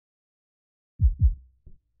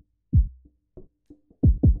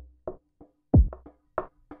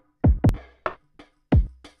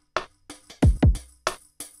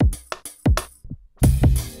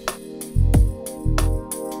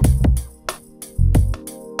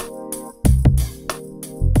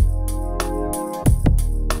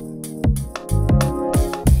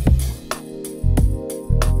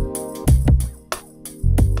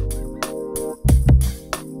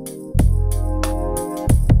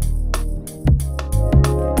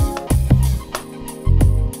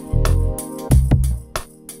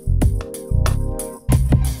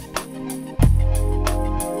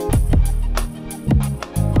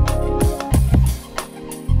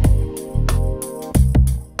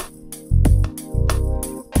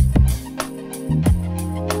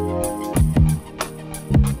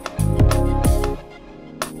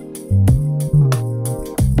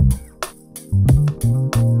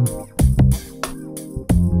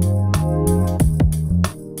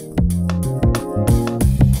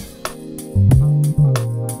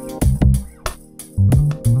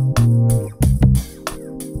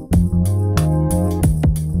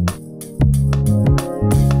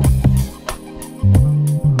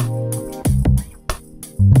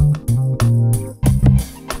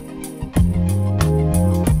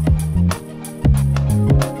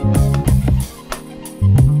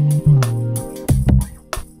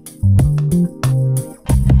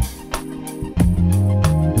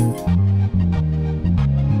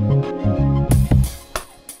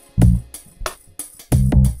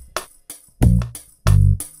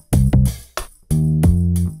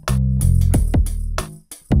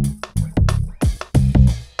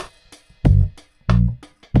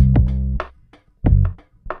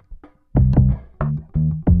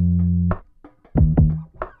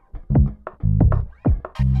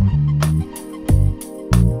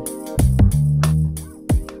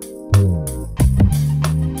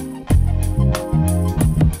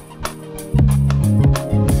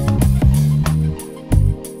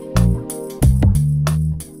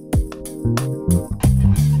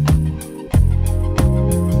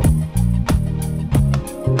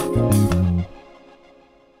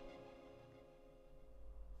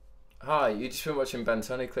You've just been watching Ben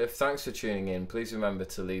Tunnicliffe. Thanks for tuning in. Please remember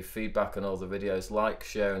to leave feedback on all the videos, like,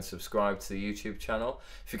 share and subscribe to the YouTube channel.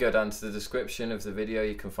 If you go down to the description of the video,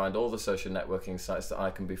 you can find all the social networking sites that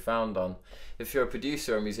I can be found on. If you're a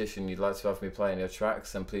producer or musician, you'd like to have me play on your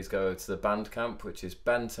tracks, then please go over to the Bandcamp, which is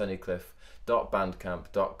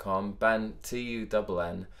bentunnicliffe.bandcamp.com. Ben,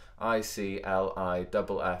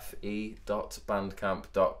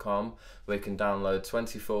 TUNNICLIFFE.bandcamp.com, where you can download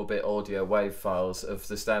 24-bit audio wave files of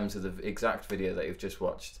the stems of the exact video that you've just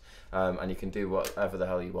watched, and you can do whatever the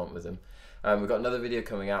hell you want with them. We've got another video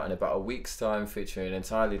coming out in about a week's time featuring an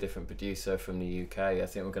entirely different producer from the UK. I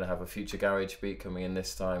think we're going to have a future garage beat coming in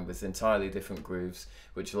this time with entirely different grooves,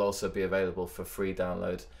 which will also be available for free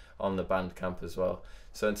download on the Bandcamp as well.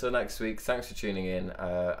 So until next week, thanks for tuning in,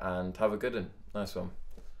 and have a good one. Nice one.